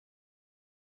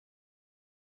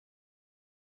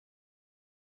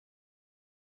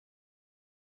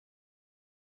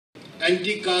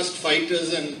anti-caste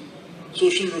fighters and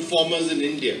social reformers in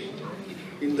India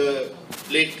in the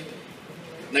late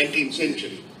 19th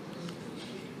century.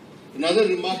 Another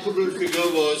remarkable figure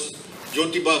was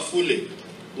Jyotiba Phule,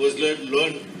 who was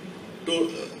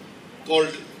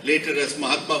called later as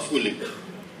Mahatma Phule.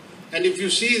 And if you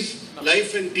see his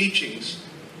life and teachings,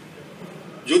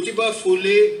 Jyotiba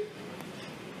Phule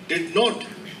did not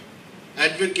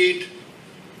advocate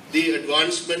the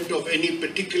advancement of any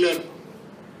particular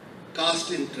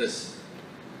caste interest,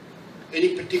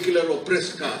 any particular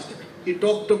oppressed caste. He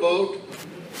talked about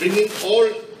bringing all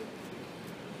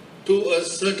to a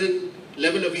certain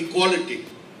level of equality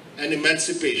and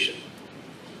emancipation.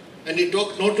 And he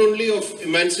talked not only of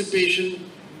emancipation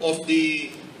of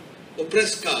the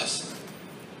oppressed caste,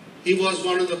 he was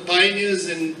one of the pioneers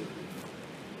in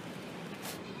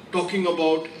talking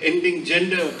about ending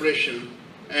gender oppression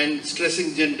and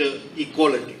stressing gender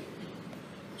equality.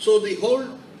 So the whole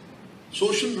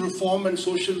social reform and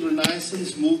social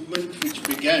renaissance movement which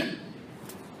began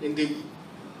in the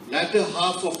latter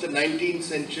half of the 19th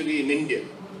century in India,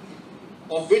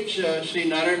 of which Sree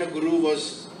Narayana Guru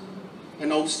was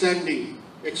an outstanding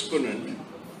exponent,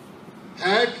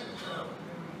 had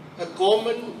a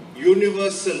common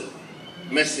universal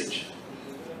message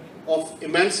of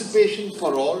emancipation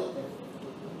for all,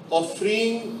 of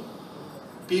freeing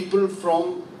people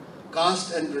from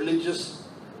caste and religious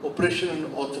oppression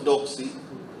and orthodoxy,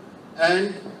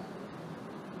 and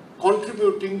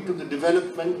contributing to the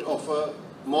development of a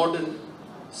modern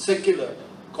secular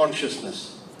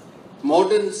consciousness.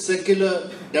 Modern secular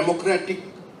democratic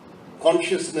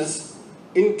consciousness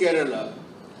in Kerala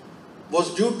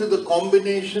was due to the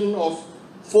combination of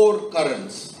four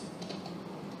currents.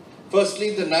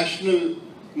 Firstly, the national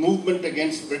movement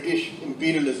against British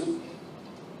imperialism.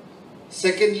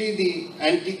 Secondly, the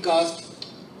anti-caste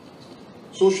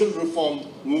social reform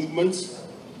movements.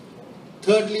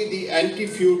 Thirdly, the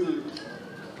anti-feudal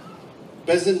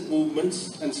peasant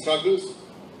movements and struggles.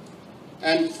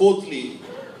 And fourthly,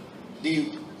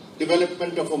 the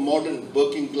development of a modern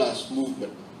working class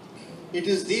movement. It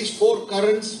is these four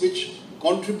currents which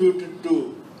contributed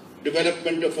to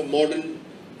development of a modern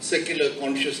secular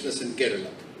consciousness in Kerala.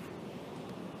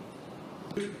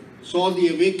 Saw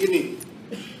the awakening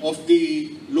of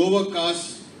the lower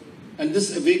caste, and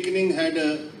this awakening had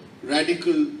a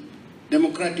radical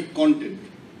democratic content.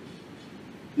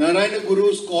 Narayana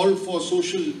Guru's call for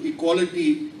social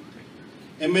equality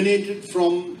emanated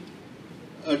from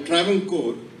a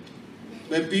Travancore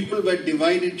where people were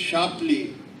divided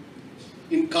sharply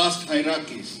in caste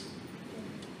hierarchies.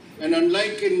 And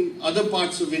unlike in other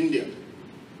parts of India,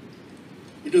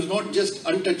 it was not just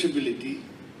untouchability,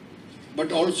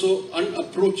 but also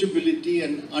unapproachability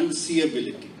and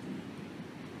unseeability.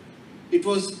 It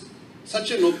was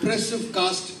such an oppressive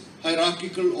caste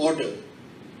hierarchical order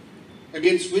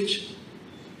against which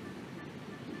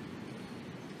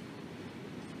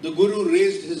the Guru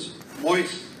raised his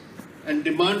voice and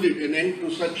demanded an end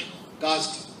to such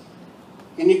caste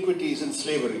iniquities and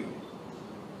slavery.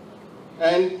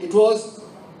 And it was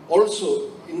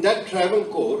also in that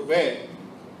Travancore where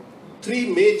three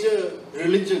major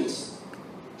religions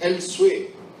held sway: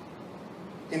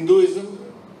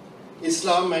 Hinduism,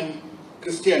 Islam and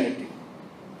Christianity.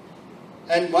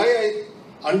 And why I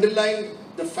underline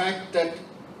the fact that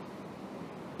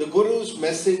the Guru's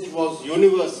message was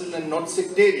universal and not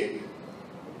sectarian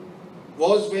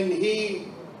was when he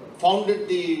founded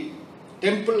the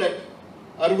temple at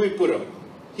Arvipuram.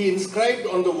 He inscribed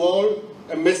on the wall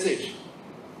a message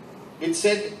which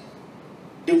said,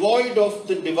 "Devoid of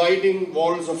the dividing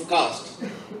walls of caste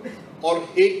or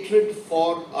hatred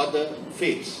for other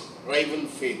faiths, rival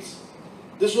faiths."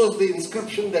 This was the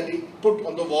inscription that he put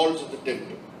on the walls of the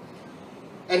temple.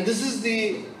 And this is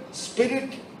the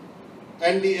spirit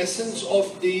and the essence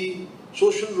of the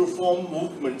social reform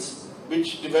movements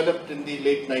which developed in the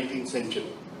late 19th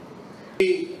century.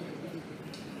 The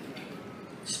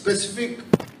specific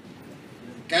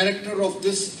character of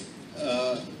this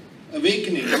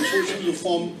awakening in social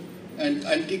reform and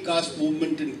anti-caste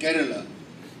movement in Kerala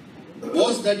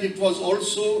was that it was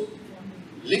also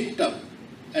linked up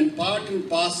and part and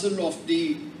parcel of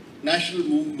the national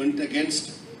movement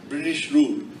against British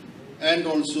rule and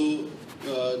also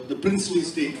the princely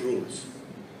state rules.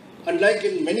 Unlike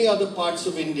in many other parts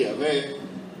of India where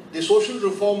the social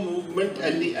reform movement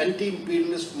and the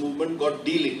anti-imperialist movement got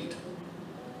delinked.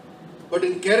 But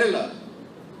in Kerala,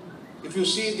 if you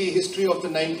see the history of the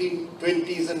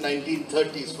 1920s and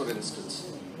 1930s, for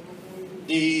instance,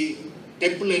 the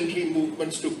temple entry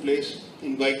movements took place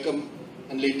in Vaikam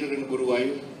and later in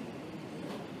Guruvayur.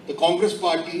 The Congress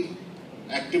party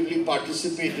actively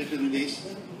participated in these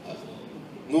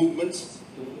movements,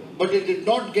 but it did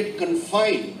not get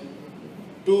confined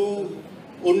to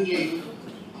only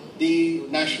the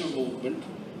national movement,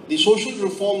 the social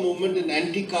reform movement and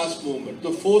anti-caste movement,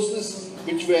 the forces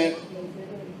which were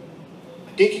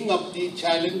taking up the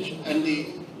challenge and the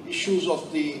issues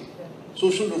of the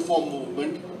social reform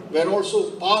movement were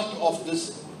also part of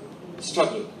this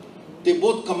struggle. They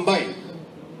both combined.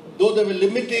 Though there were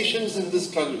limitations in this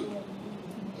struggle,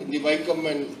 in the Vaikam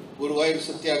and Guruvayur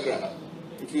Satyagraha,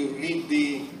 if you read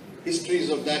the histories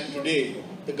of that today,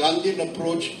 the Gandhian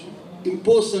approach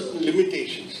imposed certain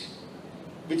limitations,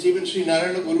 which even Sree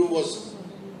Narayana Guru was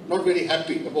not very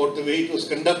happy about the way it was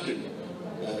conducted.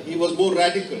 He was more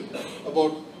radical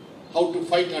about how to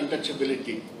fight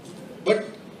untouchability. But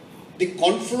the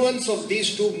confluence of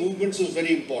these two movements was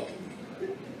very important.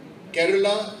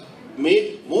 Kerala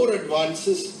made more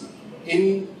advances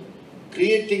in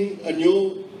creating a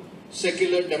new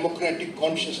secular democratic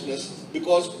consciousness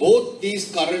because both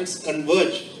these currents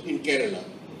converged in Kerala.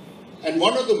 And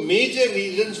one of the major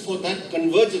reasons for that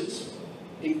convergence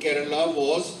in Kerala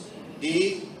was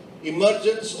the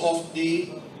emergence of the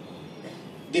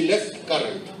left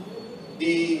current,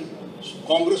 the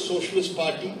Congress Socialist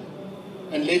Party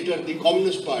and later the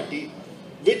Communist Party,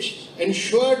 which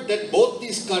ensured that both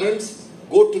these currents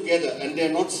go together and they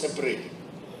are not separated.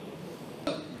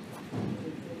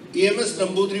 E.M.S.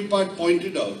 Namboodiripad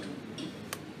pointed out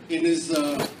in his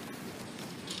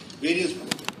various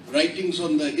writings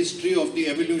on the history of the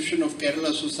evolution of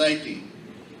Kerala society,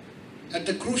 at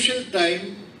a crucial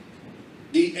time,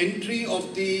 the entry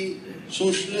of the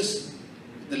socialists,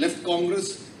 the left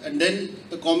Congress, and then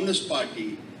the Communist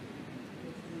Party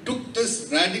took this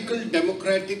radical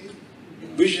democratic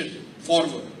vision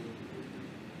forward.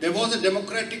 There was a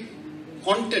democratic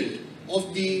content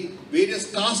of the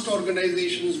various caste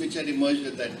organizations which had emerged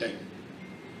at that time,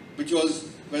 which was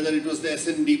whether it was the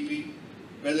SNDP,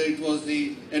 whether it was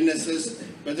the NSS,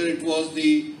 whether it was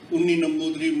the Unni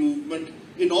Nambudiri movement.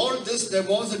 In all this, there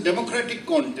was a democratic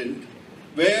content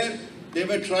where they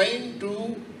were trying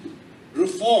to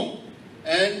reform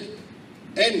and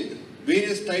end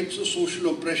various types of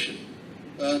social oppression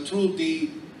through the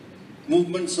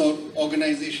movements or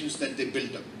organizations that they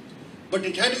built up. But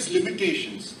it had its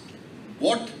limitations.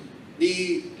 What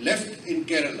the left in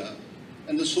Kerala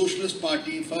and the Socialist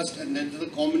Party first and then the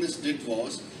Communists did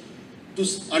was to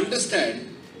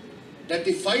understand that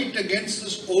the fight against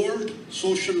this old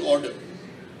social order,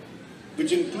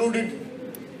 which included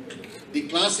the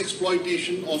class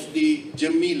exploitation of the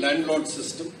Jammi landlord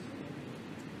system,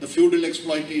 the feudal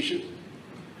exploitation,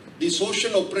 the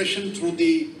social oppression through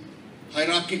the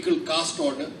hierarchical caste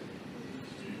order,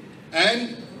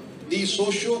 and the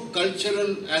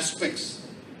socio-cultural aspects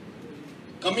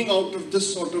coming out of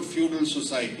this sort of feudal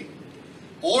society.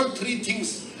 All three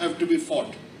things have to be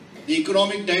fought: the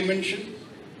economic dimension,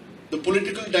 the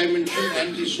political dimension,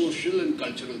 and the social and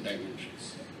cultural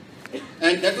dimensions.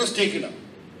 And that was taken up.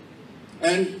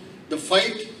 And the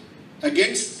fight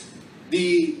against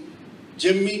the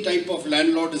Jammi type of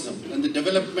landlordism and the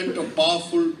development of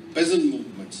powerful peasant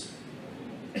movements,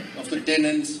 of the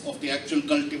tenants, of the actual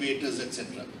cultivators,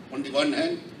 etc. on the one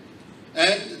hand,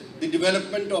 and the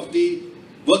development of the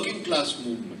working class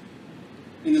movement.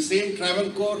 In the same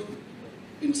Travancore,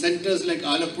 in centers like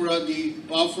Alappuzha, the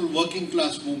powerful working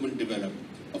class movement developed,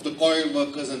 of the coil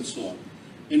workers and so on.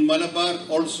 In Malabar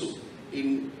also,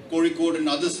 in Kozhikode and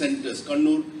other centers,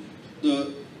 Kannur,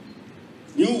 the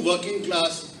new working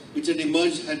class which had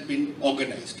emerged had been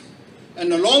organized.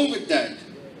 And along with that,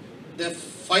 the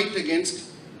fight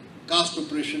against caste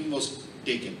oppression was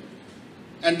taken.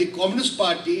 And the Communist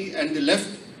Party and the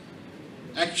left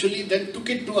actually then took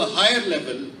it to a higher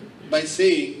level by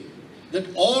saying that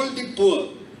all the poor,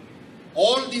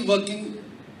 all the working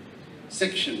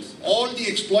sections, all the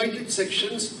exploited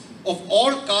sections of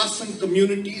all castes and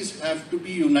communities have to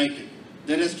be united.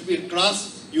 There has to be a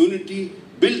class unity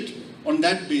built on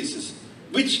that basis,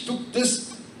 which took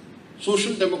this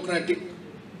social democratic,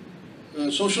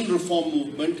 social reform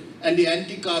movement and the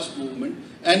anti-caste movement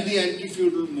and the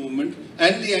anti-feudal movement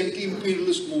and the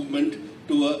anti-imperialist movement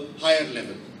to a higher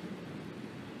level.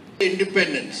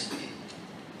 Independence.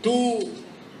 Two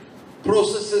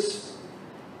processes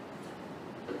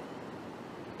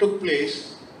took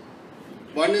place.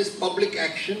 One is public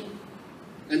action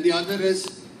and the other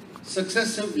is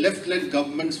successive left-led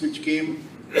governments which came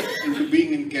into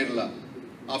being in Kerala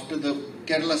after the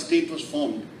Kerala state was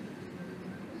formed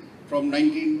from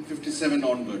 1957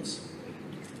 onwards.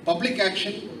 Public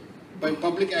action, by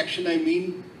public action I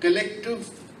mean collective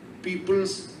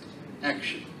people's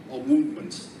action or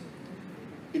movements.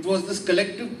 it was this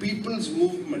collective people's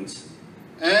movements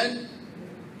and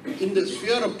in the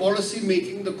sphere of policy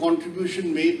making, the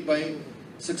contribution made by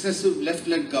successive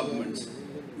left-led governments,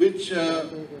 which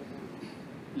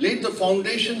laid the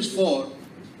foundations for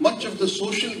much of the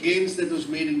social gains that was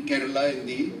made in Kerala in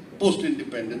the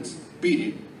post-independence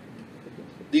period.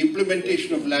 The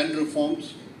implementation of land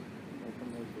reforms,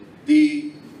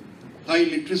 the high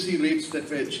literacy rates that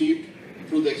were achieved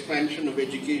through the expansion of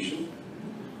education,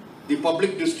 the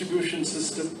public distribution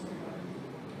system,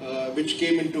 which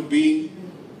came into being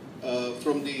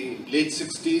from the late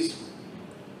 60s,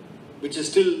 which is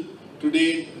still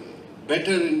today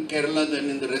better in Kerala than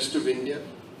in the rest of India.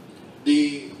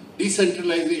 The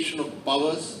decentralization of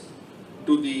powers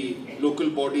to the local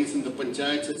bodies in the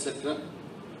panchayats, etc.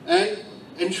 And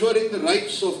ensuring the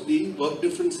rights of the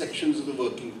different sections of the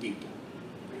working people.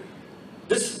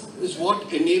 This is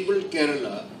what enabled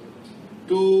Kerala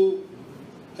to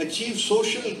achieve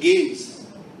social gains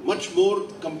much more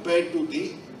compared to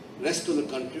the rest of the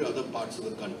country, other parts of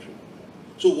the country.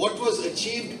 So what was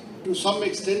achieved to some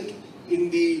extent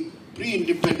in the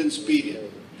pre-independence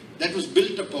period, that was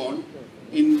built upon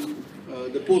in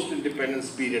the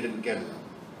post-independence period in Kerala.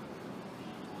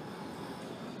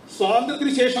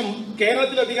 സ്വാതന്ത്ര്യത്തിന് ശേഷം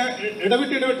കേരളത്തിൽ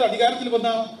ഇടവിട്ട് അധികാരത്തിൽ വന്ന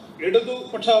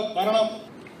ഇടതുപക്ഷ ഭരണം.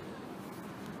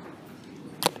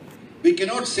 We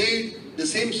cannot say the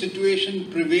same situation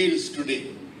prevails today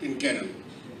in Kerala.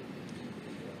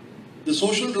 The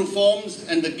social reforms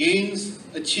and the gains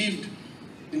achieved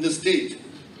in the state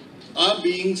are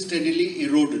being steadily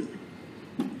eroded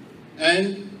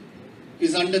and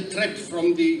is under threat from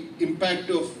the impact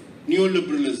of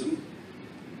neoliberalism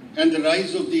and the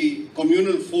rise of the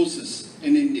communal forces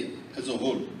in India as a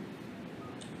whole.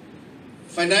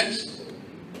 Finance,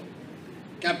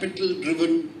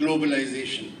 capital-driven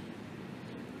globalization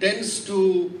tends to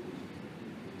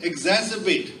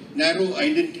exacerbate narrow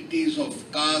identities of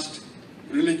caste,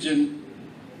 religion,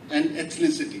 and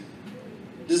ethnicity.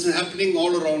 This is happening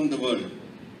all around the world.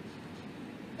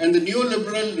 And the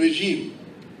neoliberal regime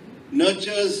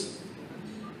nurtures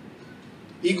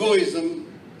egoism,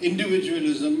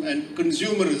 individualism, and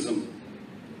consumerism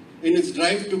in its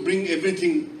drive to bring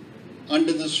everything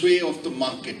under the sway of the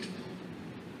market.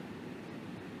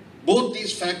 Both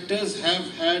these factors have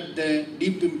had their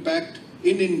deep impact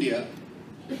in India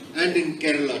and in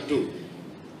Kerala too.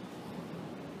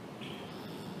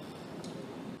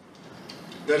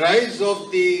 The rise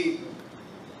of the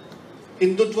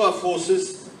Hindutva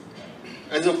forces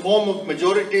as a form of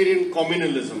majoritarian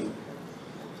communalism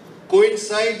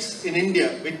coincides in India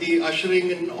with the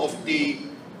ushering in of the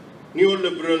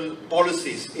neoliberal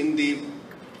policies in the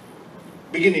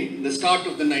beginning, the start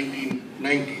of the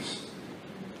 1990s.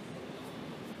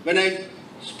 When I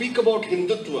speak about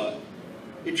Hindutva,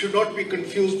 it should not be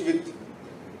confused with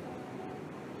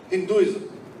Hinduism.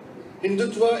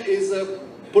 Hindutva is a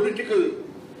political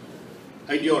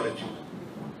ideology.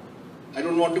 I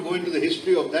don't want to go into the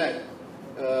history of that.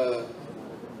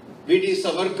 V.D.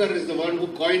 Savarkar is the one who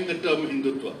coined the term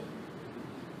Hindutva.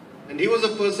 And he was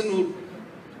a person who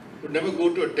would never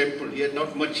go to a temple. He had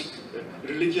not much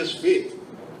religious faith.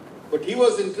 But he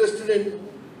was interested in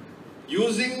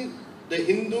using the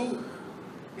Hindu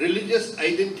religious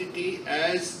identity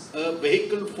as a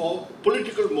vehicle for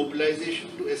political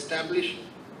mobilization to establish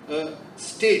a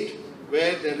state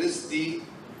where there is the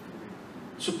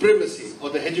supremacy or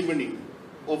the hegemony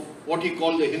of what he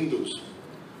called the Hindus.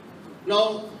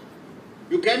 Now,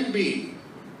 you can be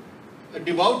a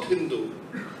devout Hindu,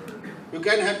 you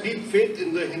can have deep faith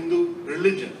in the Hindu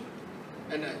religion.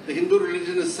 And the Hindu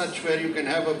religion is such where you can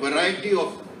have a variety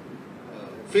of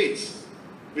faiths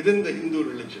within the Hindu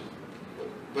religion.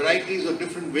 Varieties of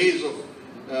different ways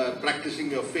of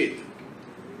practicing your faith.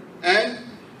 And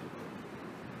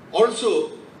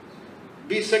also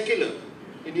be secular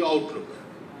in your outlook.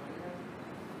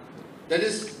 That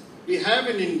is, we have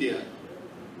in India,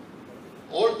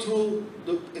 all through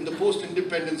in the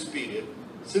post-independence period,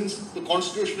 since the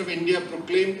Constitution of India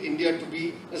proclaimed India to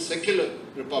be a secular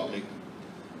republic,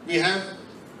 we have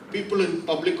people in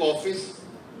public office,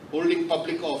 holding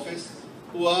public office,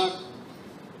 who are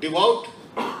devout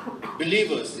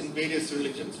believers in various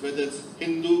religions, whether it's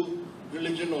Hindu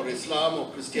religion or Islam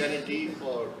or Christianity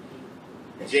or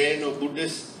Jain or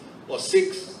Buddhist or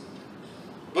Sikhs.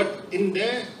 But in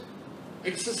their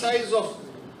exercise of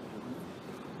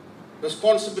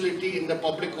responsibility in the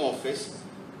public office,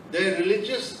 their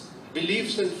religious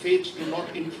beliefs and faiths do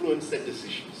not influence their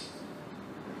decisions.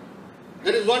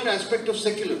 That is one aspect of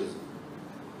secularism.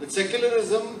 That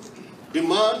secularism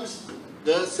demands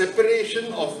the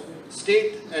separation of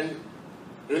state and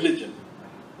religion,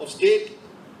 of state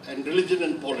and religion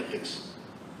and politics.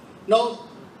 Now,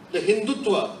 the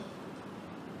Hindutva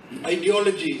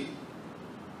ideology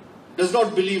does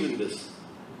not believe in this.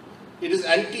 It is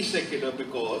anti-secular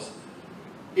because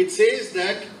it says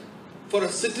that for a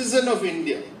citizen of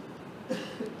India,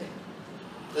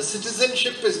 the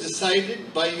citizenship is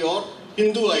decided by your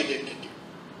Hindu identity.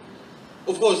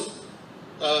 Of course,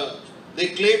 they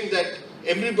claim that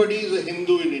everybody is a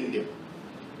Hindu in India,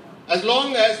 as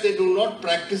long as they do not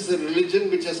practice a religion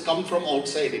which has come from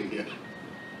outside India.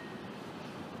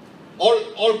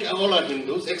 All are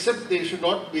Hindus, except they should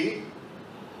not be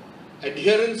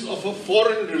adherents of a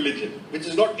foreign religion, which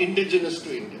is not indigenous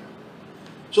to India.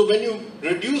 So when you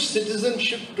reduce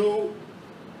citizenship to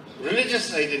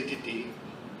religious identity,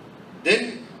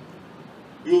 then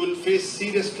you will face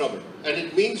serious trouble. And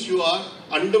it means you are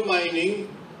undermining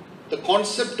the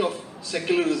concept of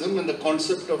secularism and the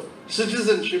concept of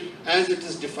citizenship as it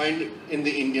is defined in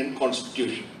the Indian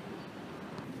Constitution.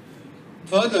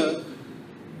 Further,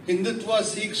 Hindutva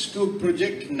seeks to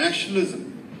project nationalism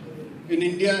in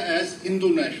India as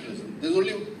Hindu nationalism. There is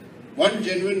only one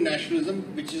genuine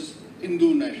nationalism, which is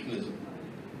Hindu nationalism.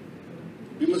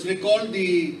 We must recall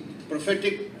the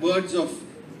prophetic words of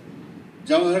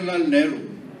Jawaharlal Nehru,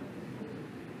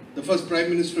 the first Prime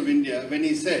Minister of India, when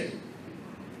he said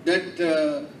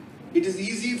that it is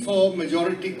easy for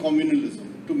majority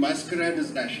communalism to masquerade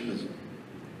as nationalism,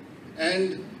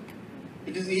 and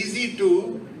it is easy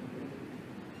to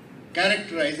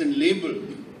characterize and label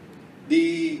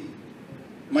the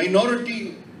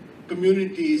minority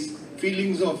communities'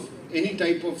 feelings of any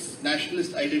type of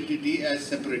nationalist identity as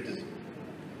separatism.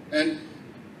 And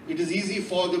it is easy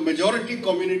for the majority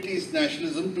community's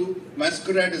nationalism to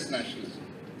masquerade as nationalism.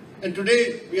 And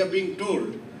today we are being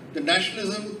told that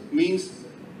nationalism means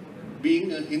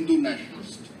being a Hindu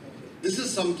nationalist. This is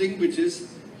something which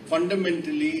is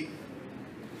fundamentally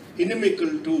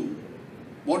inimical to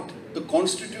what the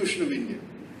Constitution of India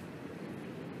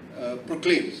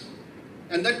proclaims.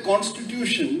 And that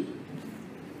Constitution,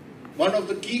 one of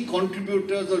the key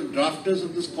contributors or drafters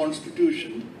of this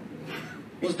Constitution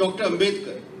was Dr.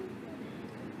 Ambedkar,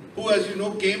 who, as you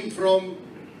know, came from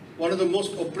one of the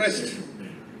most oppressed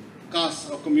castes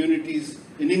or communities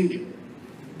in India.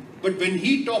 But when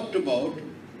he talked about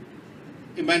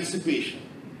emancipation,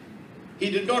 he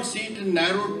did not see it in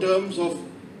narrow terms of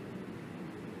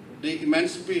the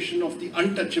emancipation of the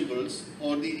untouchables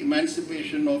or the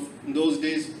emancipation of, in those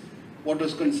days, what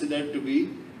was considered to be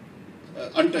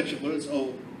untouchables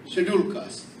or scheduled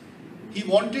castes. He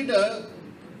wanted a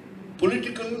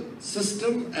political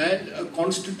system and a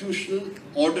constitutional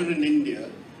order in India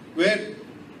where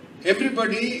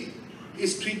everybody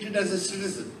is treated as a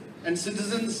citizen and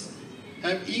citizens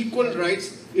have equal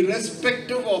rights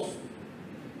irrespective of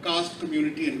caste,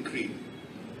 community and creed.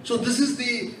 So this is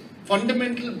the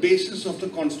fundamental basis of the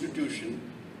Constitution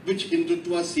which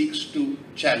Hindutva seeks to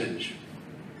challenge.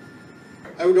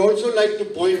 I would also like to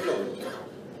point out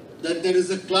that there is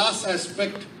a class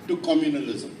aspect to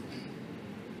communalism.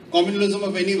 Communalism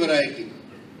of any variety.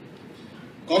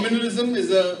 Communalism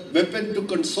is a weapon to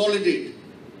consolidate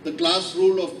the class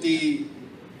rule of the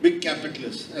big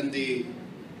capitalists and the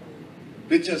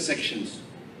richer sections.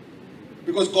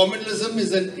 Because communalism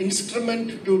is an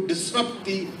instrument to disrupt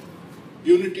the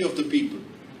unity of the people,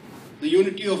 the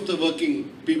unity of the working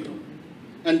people.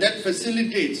 And that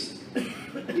facilitates,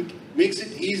 it makes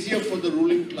it easier for the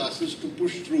ruling classes to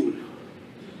push through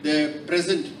their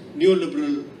present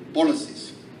neoliberal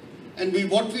policies. And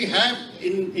what we have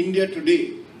in India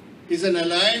today is an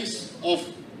alliance of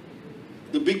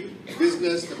the big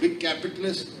business, the big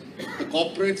capitalists, the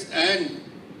corporates and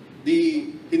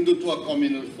the Hindutva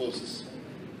communal forces.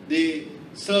 They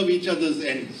serve each other's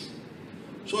ends.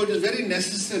 So it is very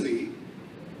necessary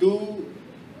to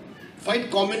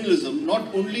fight communalism,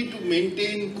 not only to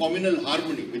maintain communal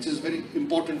harmony, which is very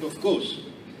important of course.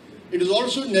 It is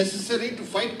also necessary to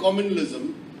fight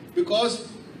communalism because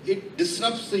it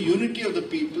disrupts the unity of the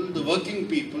people, the working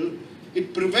people.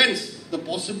 It prevents the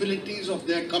possibilities of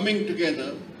their coming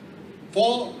together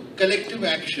for collective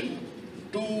action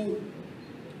to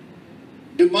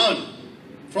demand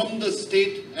from the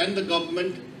state and the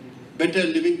government better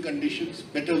living conditions,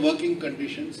 better working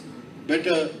conditions,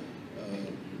 better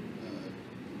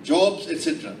jobs,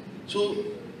 etc. So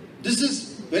this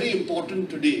is very important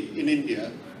today in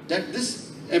India, that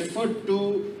this effort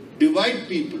to divide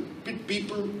people, pit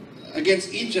people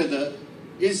against each other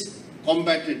is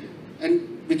combated.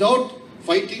 And without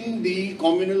fighting the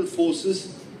communal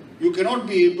forces, you cannot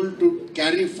be able to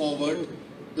carry forward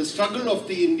the struggle of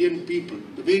the Indian people,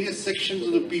 the various sections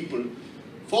of the people,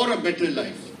 for a better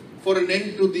life, for an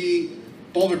end to the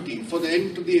poverty, for the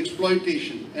end to the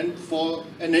exploitation, and for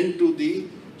an end to the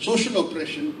social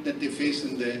oppression that they face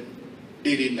in their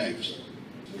daily lives.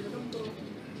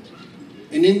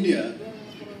 In India,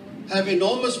 have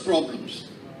enormous problems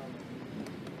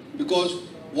because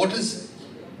what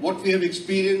we have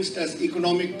experienced as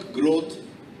economic growth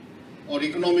or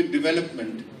economic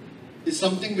development is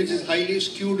something which is highly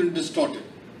skewed and distorted.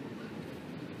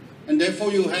 And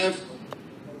therefore you have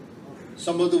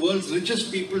some of the world's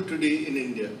richest people today in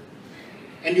India.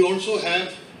 And you also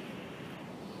have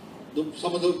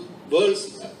some of the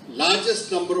world's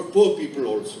largest number of poor people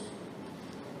also.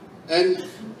 And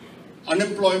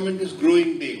unemployment is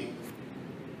growing daily.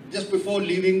 Just before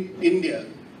leaving India,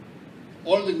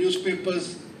 all the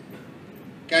newspapers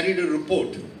carried a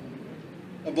report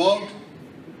about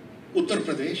Uttar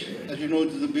Pradesh. As you know, it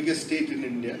is the biggest state in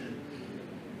India.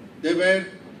 The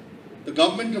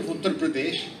government of Uttar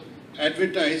Pradesh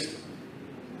advertised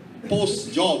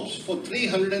jobs for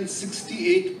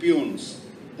 368 peons.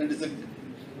 That is a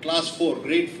class 4,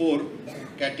 grade 4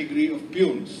 category of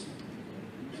peons.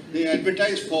 They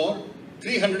advertised for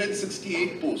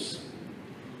 368 posts.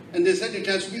 And they said it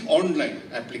has to be online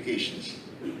applications.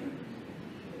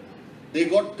 They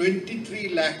got 23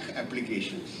 lakh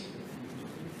applications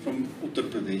from Uttar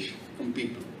Pradesh, from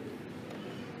people.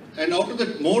 And out of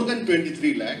that more than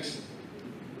 23 lakhs,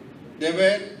 there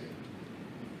were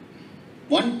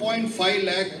 1.5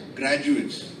 lakh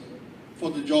graduates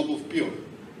for the job of peon.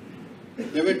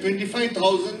 There were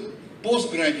 25,000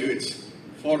 postgraduates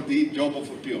for the job of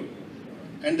a peon.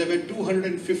 And there were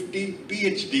 250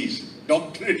 PhDs,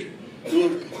 doctorate, who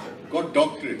have got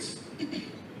doctorates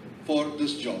for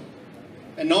this job.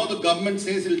 And now the government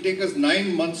says it will take us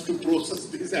 9 months to process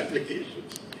these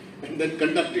applications and then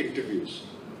conduct interviews.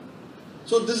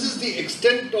 So this is the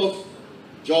extent of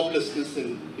joblessness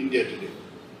in India today.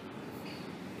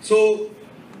 So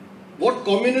what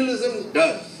communalism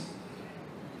does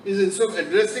is, instead of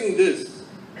addressing this,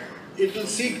 it will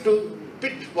seek to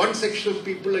pit one section of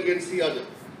people against the other.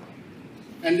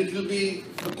 And it will be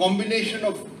a combination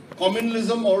of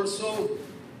communalism also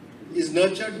is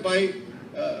nurtured by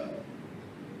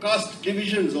caste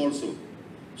divisions also.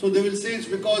 So they will say it's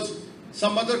because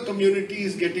some other community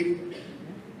is getting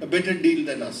a better deal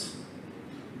than us.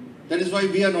 That is why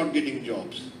we are not getting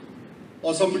jobs.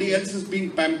 Or somebody else is being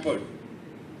pampered.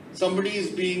 Somebody is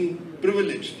being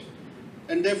privileged.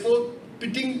 And therefore,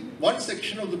 pitting one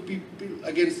section of the people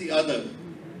against the other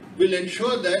will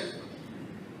ensure that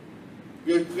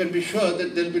you can be sure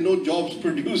that there will be no jobs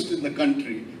produced in the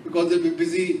country because they'll be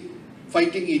busy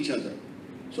fighting each other.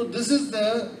 So this is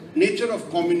the nature of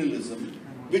communalism,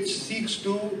 which seeks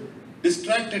to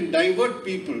distract and divert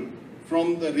people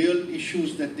from the real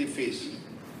issues that they face.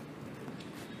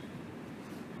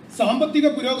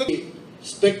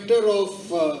 Spectre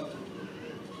of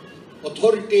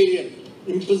authoritarian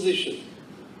imposition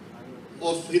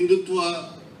of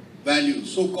Hindutva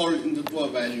values, so-called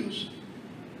Hindutva values,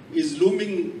 is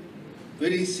looming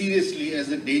very seriously as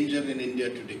a danger in India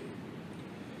today.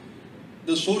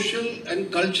 The social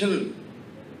and cultural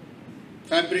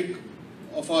fabric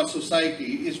of our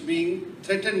society is being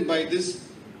threatened by this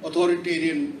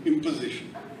authoritarian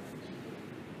imposition.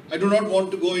 I do not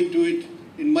want to go into it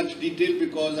in much detail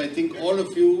because I think all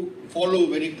of you follow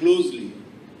very closely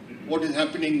what is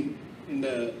happening in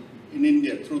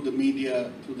India through the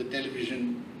media, through the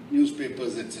television,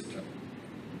 newspapers, etc.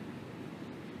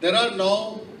 There are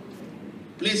now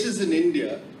places in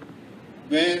India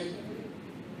where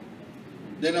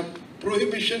there are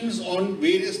prohibitions on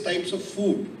various types of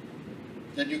food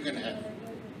that you can have.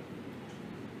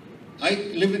 I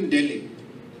live in Delhi,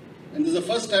 and this is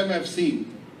the first time I've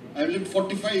seen. I've lived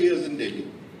 45 years in Delhi.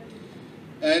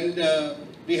 And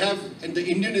we have in the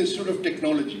Indian Institute of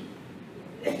Technology,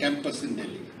 a campus in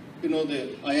Delhi. You know,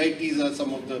 the IITs are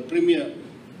some of the premier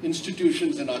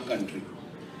institutions in our country.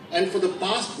 And for the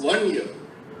past 1 year,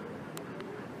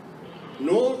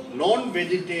 no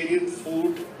non-vegetarian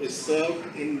food is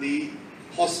served in the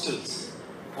hostels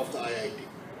of the IIT.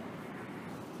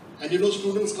 And you know,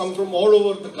 students come from all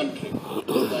over the country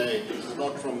to the IITs,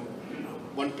 not from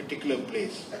one particular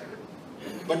place.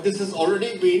 But this has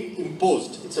already been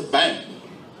imposed. It's a ban.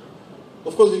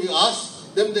 Of course, if you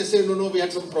ask them, they say, no, we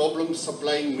had some problems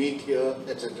supplying meat here,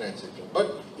 etc., etc.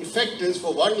 But effect is,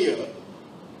 for 1 year,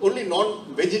 only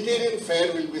non-vegetarian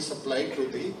fare will be supplied to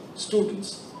the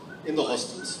students in the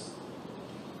hostels.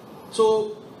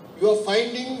 So you are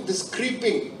finding this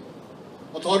creeping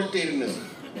authoritarianism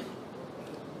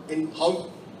in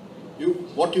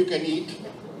what you can eat,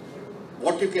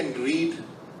 what you can read,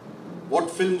 what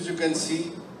films you can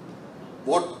see,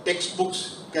 what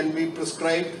textbooks can be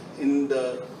prescribed in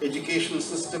the educational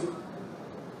system,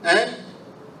 and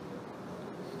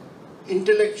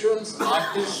intellectuals,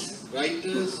 artists,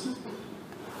 writers,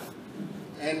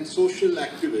 and social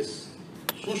activists,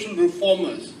 social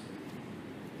reformers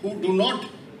who do not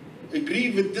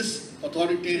agree with this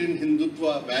authoritarian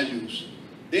Hindutva values,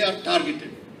 they are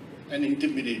targeted and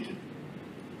intimidated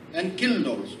and killed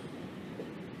also.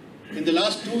 In the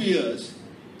last 2 years,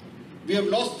 we have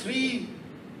lost 3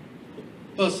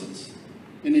 persons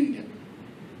in India.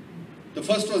 The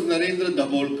first was Narendra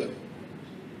Dabholkar.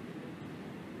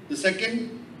 The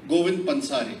second, Govind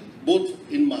Pansari, both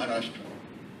in Maharashtra.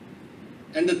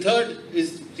 And the third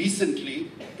is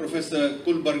recently Professor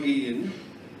Kulbargi in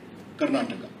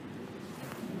Karnataka.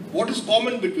 What is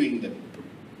common between them?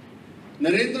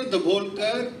 Narendra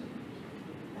Dabholkar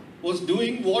was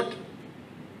doing what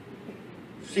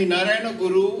Sree Narayana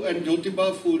Guru and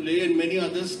Jyotiba Phule and many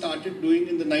others started doing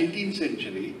in the 19th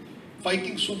century,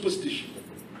 fighting superstition,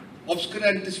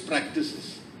 obscurantist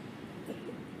practices,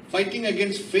 fighting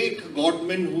against fake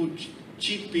godmen who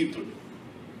cheat people.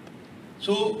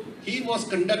 So he was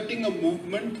conducting a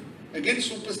movement against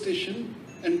superstition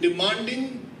and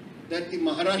demanding that the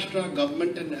Maharashtra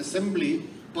government and assembly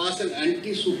pass an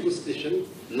anti-superstition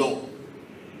law,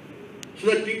 so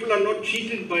that people are not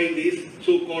cheated by these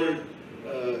so-called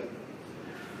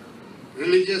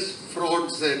religious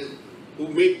frauds and who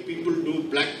make people do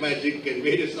black magic and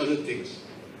various other things.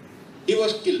 He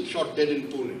was killed, shot dead in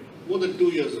Pune, more than 2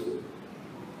 years ago.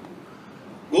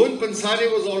 Govind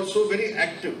Pansari was also very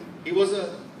active. He was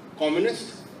a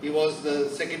communist. He was the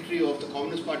secretary of the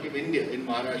Communist Party of India in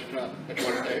Maharashtra at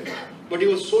one time. But he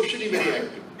was socially very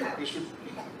active. He should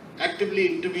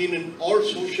actively intervene in all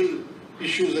social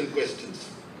issues and questions.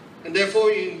 And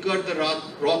therefore he incurred the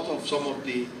wrath of some of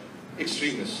the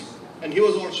extremists. And he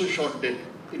was also shot dead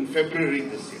in February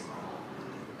this year.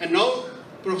 And now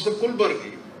Professor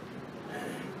Kulbargi,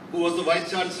 who was the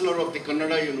Vice Chancellor of the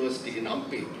Kannada University in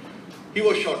Hampi, he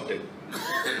was shot dead.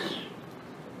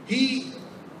 He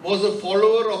was a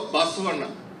follower of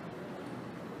Basavana.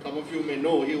 Some of you may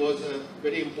know he was a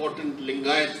very important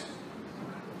Lingayat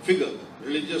figure,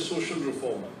 religious social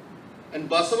reformer. And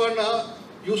Basavana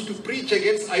used to preach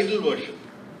against idol worship.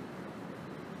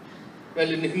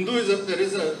 Well, in Hinduism there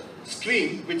is a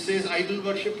stream which says idol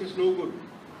worship is no good.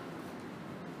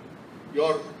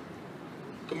 Your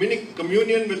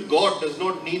communion with God does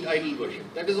not need idol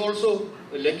worship. That is also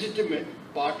a legitimate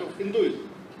part of Hinduism.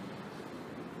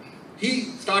 He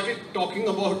started talking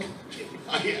about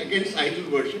against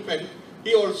idol worship, and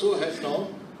he also has now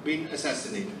been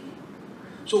assassinated.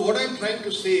 So what I am trying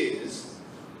to say is,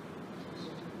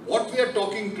 what we are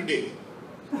talking today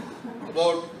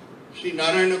about Sree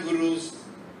Narayana Guru's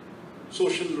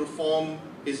social reform,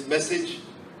 his message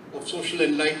of social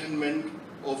enlightenment,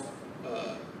 of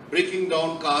breaking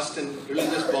down caste and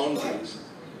religious boundaries.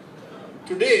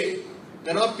 Today,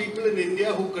 there are people in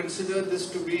India who consider this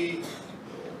to be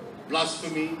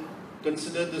blasphemy,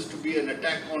 consider this to be an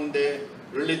attack on their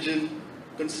religion,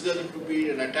 consider it to be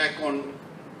an attack on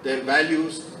their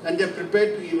values, and they are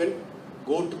prepared to even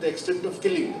go to the extent of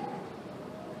killing them.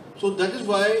 So that is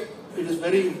why it is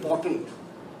very important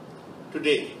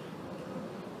today,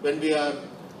 when we are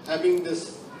having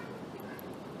this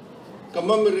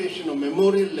commemoration or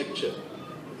memorial lecture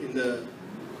in the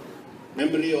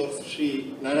memory of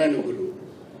Sree Narayana Guru,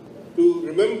 to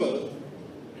remember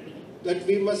that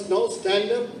we must now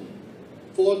stand up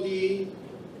for the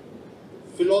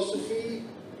philosophy,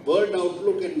 world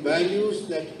outlook and values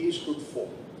that he stood for.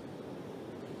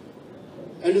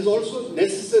 And is also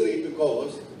necessary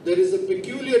because there is a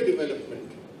peculiar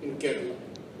development in Kerala.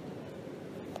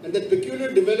 And that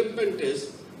peculiar development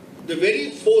is the very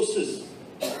forces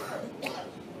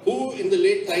who in the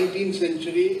late 19th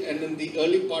century and in the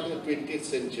early part of the 20th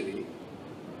century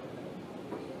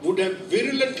would have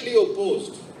virulently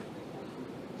opposed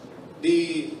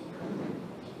the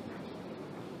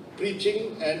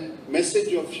preaching and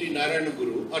message of Sree Narayana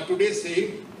Guru are today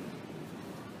saying,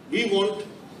 we want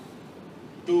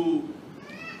to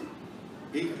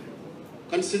be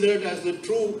considered as the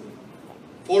true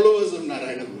followers of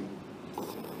Narayana Guru.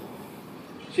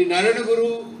 Sree Narayana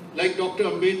Guru, like Dr.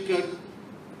 Ambedkar,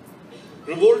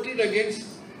 revolted against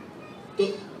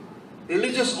the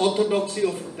religious orthodoxy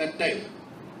of that time.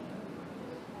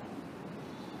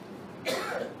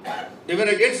 They were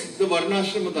against the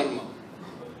Varnashrama Dharma,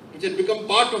 which had become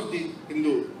part of the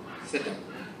Hindu setup.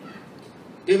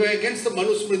 They were against the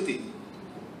Manusmriti.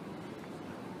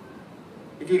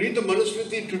 If you read the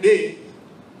Manusmriti today,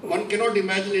 one cannot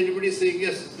imagine anybody saying,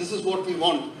 yes, this is what we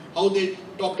want. how they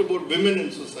talked about women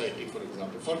in society, for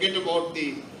example. Forget about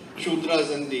the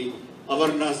Shudras and the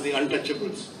Avarnas, the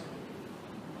untouchables.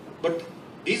 But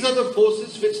these are the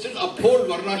forces which still uphold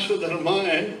Varnashra Dharma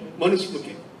and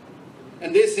Manusmriti.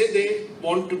 And they say they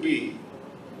want to be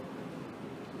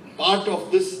part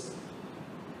of this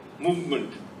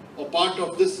movement or part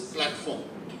of this platform.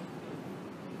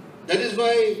 That is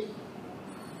why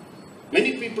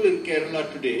many people in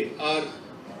Kerala today are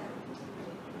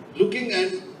looking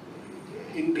at,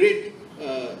 in great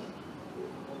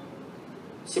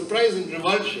surprise and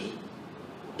revulsion,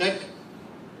 that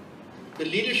the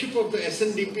leadership of the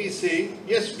SNDP is saying,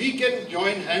 yes, we can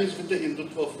join hands with the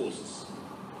Hindutva forces.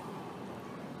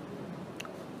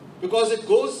 Because it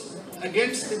goes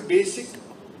against the basic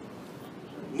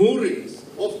moorings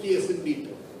of the SNDP.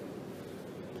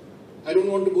 I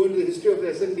don't want to go into the history of the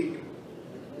SNDP.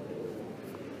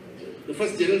 The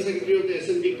first General Secretary of the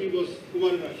SNDP was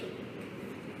Kumar Rasha,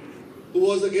 who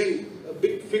was again a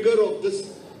big figure of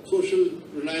this social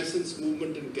renaissance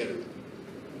movement in Kerala.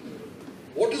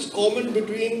 What is common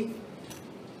between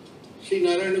Sree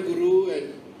Narayana Guru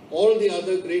and all the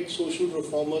other great social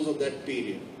reformers of that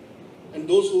period and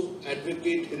those who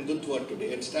advocate Hindutva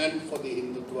today and stand for the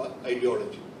Hindutva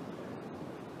ideology?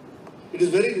 It is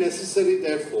very necessary,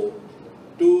 therefore,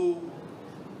 to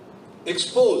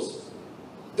expose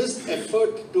this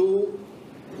effort to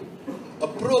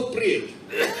appropriate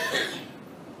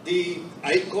the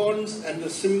icons and the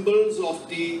symbols of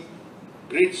the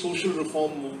great social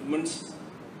reform movements.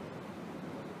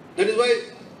 That is why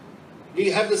we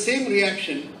have the same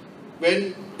reaction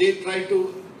when they try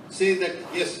to say that,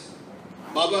 yes,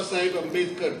 Baba Sahib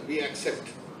Ambedkar, we accept.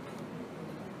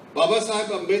 Baba Sahib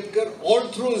Ambedkar, all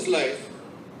through his life,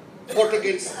 fought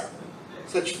against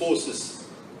such forces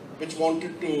which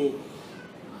wanted to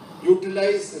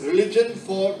utilize religion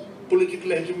for political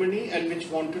hegemony and which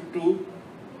wanted to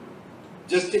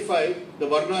justify the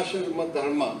Varnashra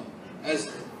Dharma as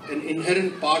an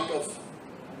inherent part of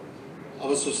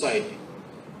our society.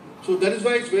 So that is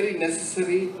why it's very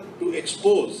necessary to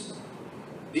expose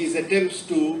these attempts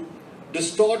to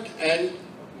distort and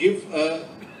give a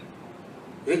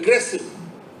regressive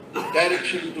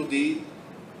direction to the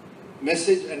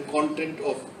message and content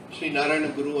of Sree Narayana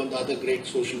Guru and the other great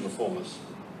social reformers.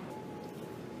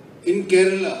 In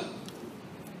Kerala,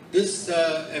 this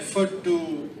effort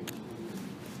to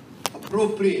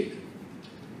appropriate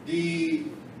the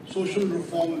social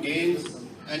reform gains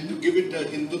and to give it a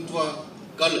Hindutva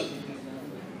color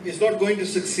is not going to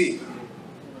succeed.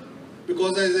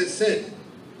 Because as I said,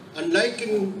 unlike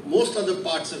in most other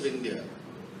parts of India,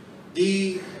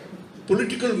 the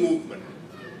political movement,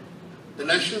 the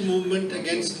national movement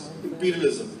against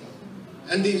imperialism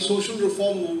and the social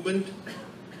reform movement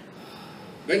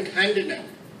went hand in hand.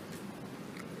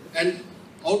 And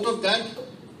out of that,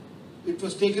 it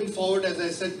was taken forward, as I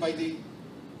said, by the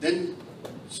then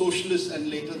socialists and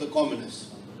later the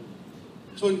communists.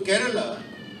 So in Kerala,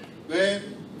 where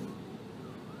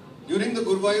during the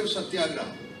Guruvayur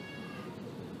Satyagraha,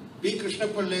 P.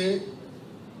 Krishnapillai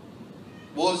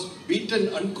was beaten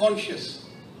unconscious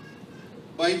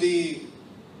by the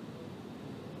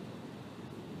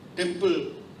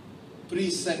temple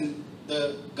priests and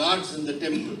the guards in the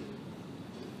temple.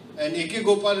 And A.K.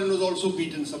 Gopalan was also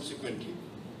beaten subsequently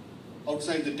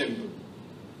outside the temple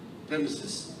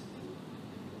premises.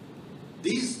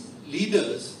 These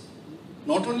leaders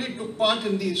not only took part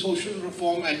in the social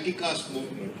reform anti-caste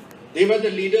movement, they were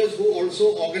the leaders who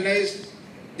also organized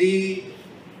the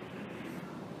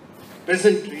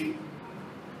peasantry,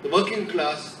 the working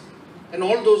class, and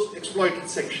all those exploited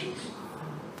sections.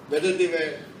 Whether they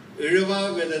were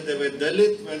Irava, whether they were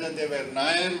Dalit, whether they were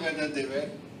Nair, whether they were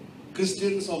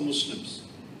Christians or Muslims.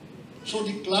 So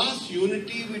the class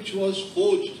unity which was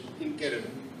forged in Kerala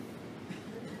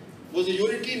was a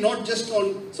unity not just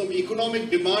on some economic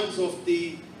demands of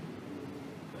the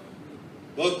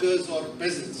workers or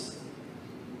peasants.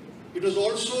 It was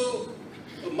also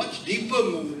a much deeper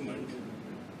movement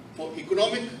for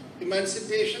economic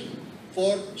emancipation,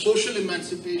 for social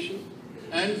emancipation,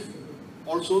 and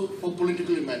also for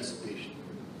political emancipation.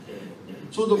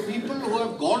 So the people who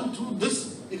have gone through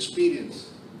this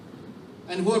experience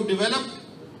and who have developed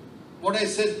what I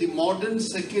said, the modern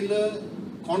secular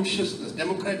consciousness,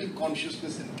 democratic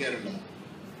consciousness in Kerala,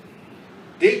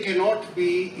 they cannot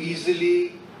be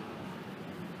easily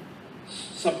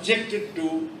subjected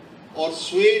to or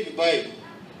swayed by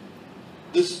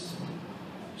this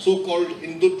so-called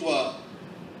Hindutva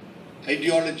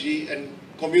ideology and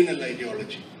communal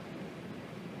ideology.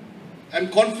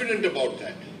 I'm confident about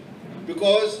that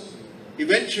because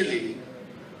eventually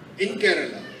in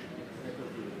Kerala,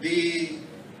 the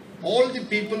all the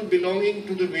people belonging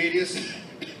to the various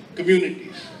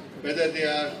communities, whether they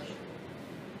are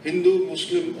Hindu,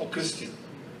 Muslim or Christian,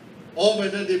 or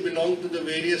whether they belong to the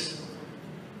various,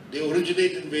 they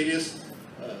originate in various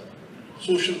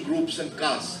social groups and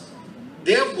castes.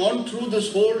 They have gone through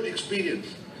this whole experience,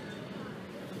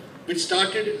 which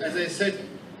started, as I said,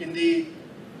 in the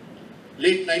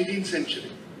late 19th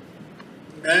century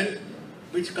and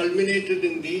which culminated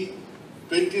in the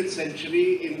 20th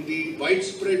century in the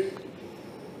widespread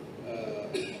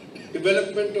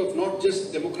development of not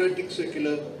just democratic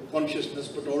secular consciousness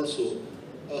but also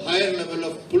a higher level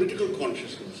of political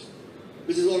consciousness,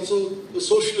 which is also a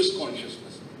socialist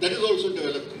consciousness that is also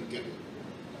developed in Kerala.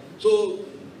 So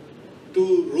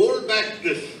to roll back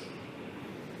this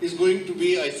is going to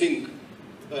be, I think,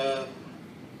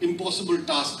 impossible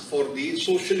task for the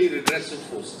socially regressive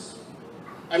forces.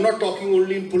 I'm not talking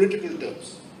only in political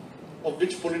terms, of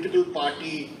which political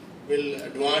party will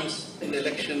advance in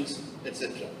elections,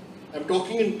 etc. I'm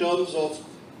talking in terms of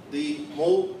the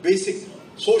more basic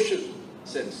social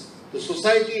sense. The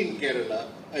society in Kerala,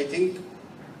 I think,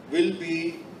 will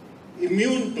be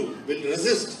immune to, will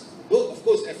resist, though of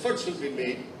course efforts will be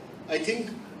made. I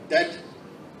think that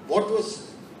what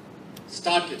was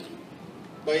started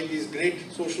by these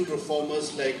great social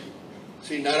reformers like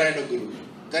Sree Narayana Guru,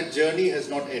 that journey has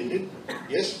not ended.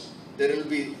 Yes, there will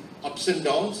be ups and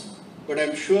downs, but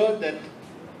I'm sure that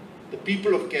the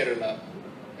people of Kerala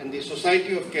and the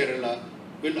society of Kerala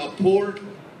will uphold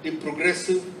the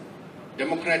progressive,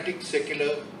 democratic,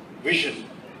 secular vision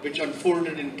which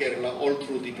unfolded in Kerala all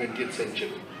through the 20th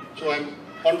century. So I'm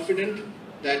confident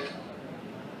that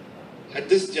at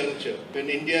this juncture, when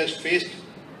India is faced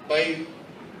by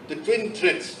the twin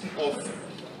threats of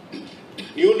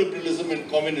neoliberalism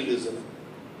and communalism,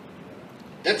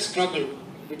 that struggle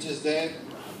which is there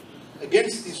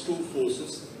against these two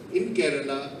forces in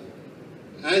Kerala,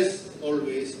 as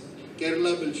always,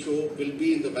 Kerala will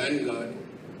be in the vanguard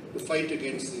to fight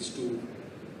against these two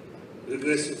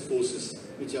regressive forces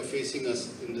which are facing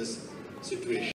us in this situation.